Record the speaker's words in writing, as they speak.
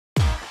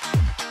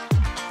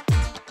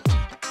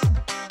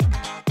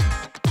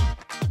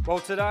Well,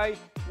 today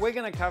we're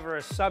going to cover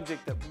a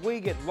subject that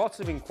we get lots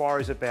of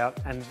inquiries about,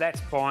 and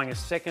that's buying a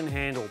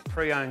second-hand or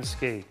pre-owned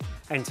ski.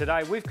 And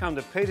today we've come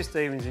to Peter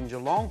Stevens in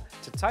Geelong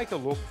to take a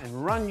look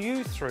and run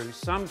you through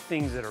some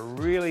things that are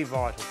really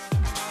vital.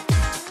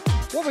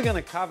 What we're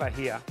going to cover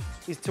here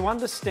is to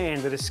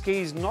understand that a ski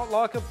is not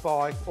like a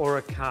bike or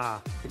a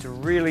car. It's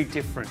really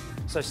different.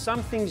 So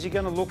some things you're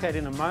going to look at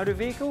in a motor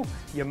vehicle,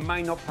 you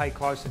may not pay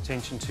close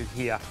attention to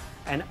here,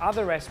 and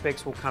other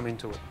aspects will come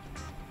into it.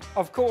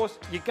 Of course,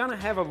 you're going to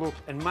have a look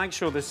and make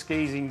sure the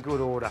ski's in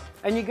good order.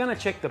 And you're going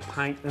to check the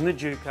paint and the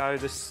Duco,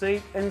 the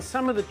seat and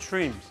some of the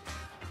trims.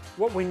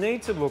 What we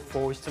need to look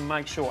for is to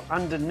make sure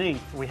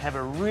underneath we have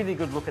a really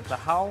good look at the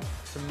hull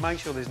to make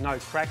sure there's no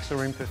cracks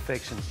or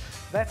imperfections.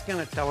 That's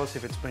going to tell us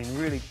if it's been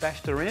really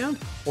bashed around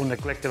or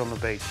neglected on the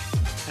beach.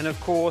 And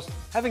of course,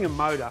 having a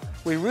motor,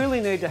 we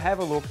really need to have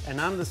a look and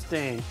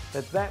understand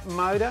that that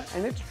motor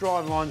and its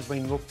driveline's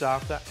been looked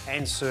after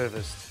and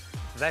serviced.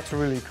 That's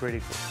really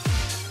critical.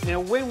 Now,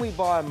 when we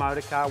buy a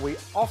motor car, we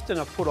often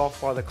are put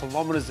off by the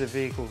kilometres the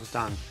vehicle's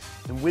done.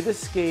 And with a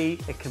ski,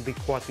 it can be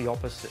quite the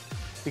opposite.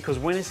 Because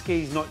when a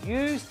ski is not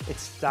used, it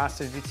starts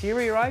to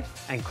deteriorate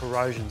and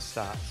corrosion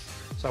starts.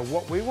 So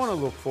what we want to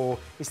look for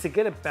is to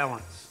get a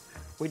balance.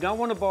 We don't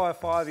want to buy a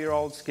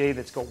 5-year-old ski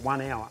that's got 1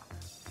 hour.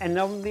 And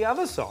on the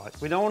other side,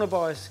 we don't want to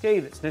buy a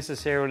ski that's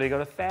necessarily got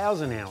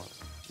 1,000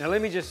 hours. Now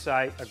let me just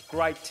say, a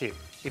great tip.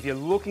 If you're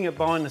looking at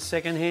buying a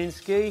second-hand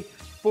ski,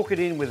 book it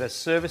in with a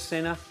service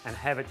centre and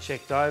have it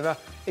checked over.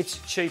 It's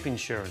cheap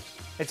insurance.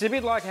 It's a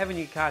bit like having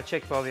your car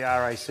checked by the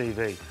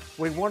RACV.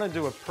 We want to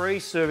do a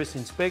pre-service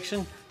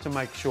inspection to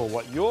make sure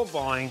what you're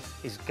buying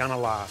is gonna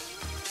last.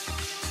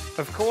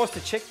 Of course, to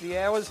check the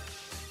hours,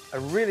 a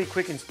really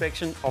quick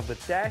inspection of the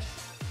dash,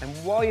 and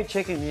while you're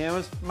checking the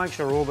hours, make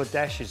sure all the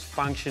dash is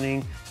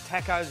functioning,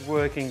 tacho's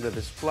working, the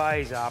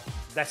display's up.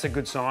 That's a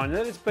good sign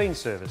that it's been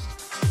serviced.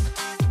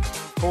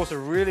 Of course, a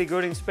really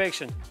good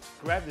inspection.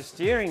 Grab the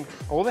steering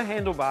or the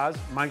handlebars,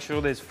 make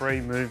sure there's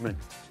free movement.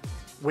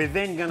 We're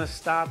then going to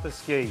start the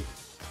ski.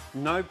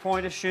 No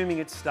point assuming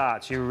it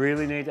starts. You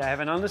really need to have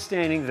an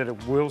understanding that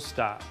it will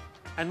start.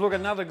 And look,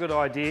 another good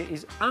idea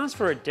is ask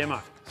for a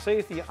demo. See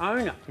if the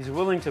owner is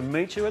willing to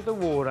meet you at the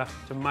water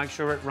to make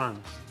sure it runs.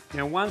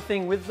 Now, one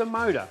thing with the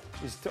motor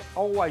is to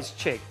always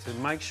check to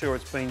make sure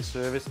it's been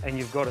serviced and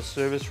you've got a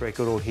service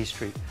record or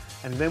history.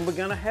 And then we're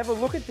going to have a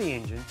look at the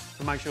engine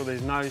to make sure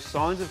there's no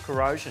signs of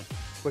corrosion.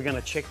 We're going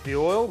to check the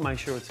oil, make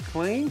sure it's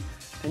clean,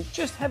 and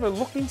just have a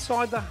look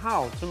inside the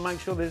hull to make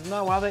sure there's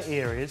no other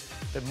areas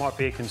that might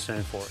be a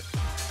concern for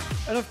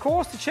us. And of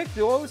course, to check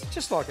the oil, it's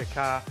just like a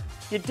car.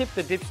 You dip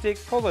the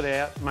dipstick, pull it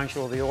out, make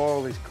sure the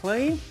oil is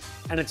clean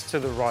and it's to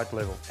the right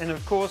level. And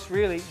of course,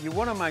 really, you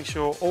want to make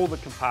sure all the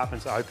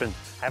compartments are open.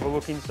 Have a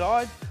look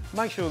inside,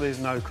 make sure there's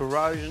no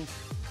corrosion,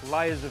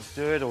 layers of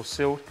dirt or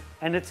silt,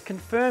 and it's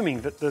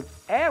confirming that the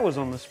hours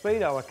on the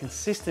Speedo are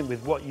consistent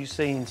with what you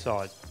see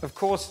inside. Of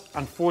course,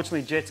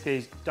 unfortunately, jet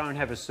skis don't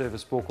have a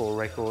service book or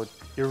record.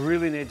 You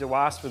really need to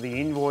ask for the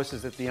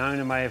invoices that the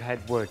owner may have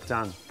had work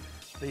done.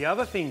 The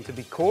other thing to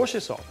be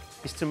cautious of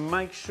is to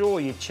make sure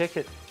you check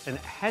it and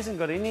it hasn't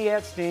got any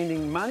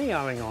outstanding money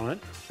owing on it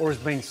or has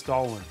been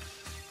stolen.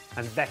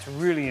 And that's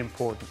really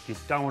important. You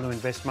don't want to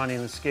invest money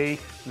in a ski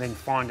and then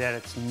find out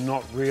it's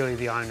not really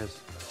the owner's.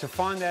 To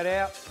find that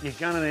out, you're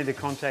going to need to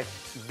contact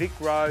Vic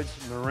Roads,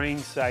 Marine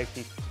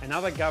Safety and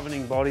other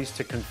governing bodies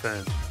to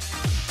confirm.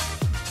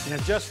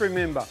 Now just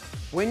remember,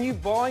 when you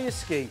buy a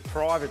ski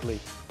privately,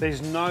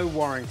 there's no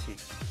warranty.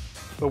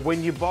 But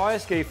when you buy a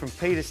ski from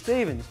Peter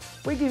Stevens,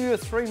 we give you a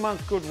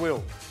 3-month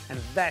goodwill, and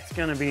that's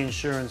going to be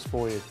insurance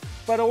for you.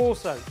 But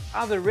also,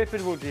 other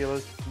reputable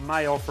dealers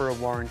may offer a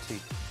warranty.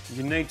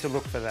 You need to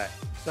look for that.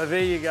 So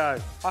there you go.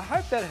 I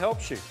hope that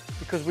helps you,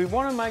 because we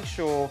want to make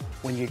sure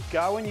when you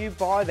go and you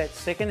buy that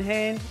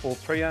second-hand or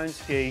pre-owned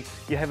ski,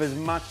 you have as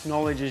much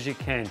knowledge as you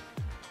can.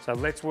 So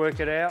let's work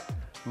it out,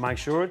 make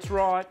sure it's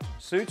right,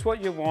 suits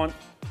what you want,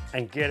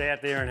 and get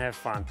out there and have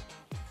fun.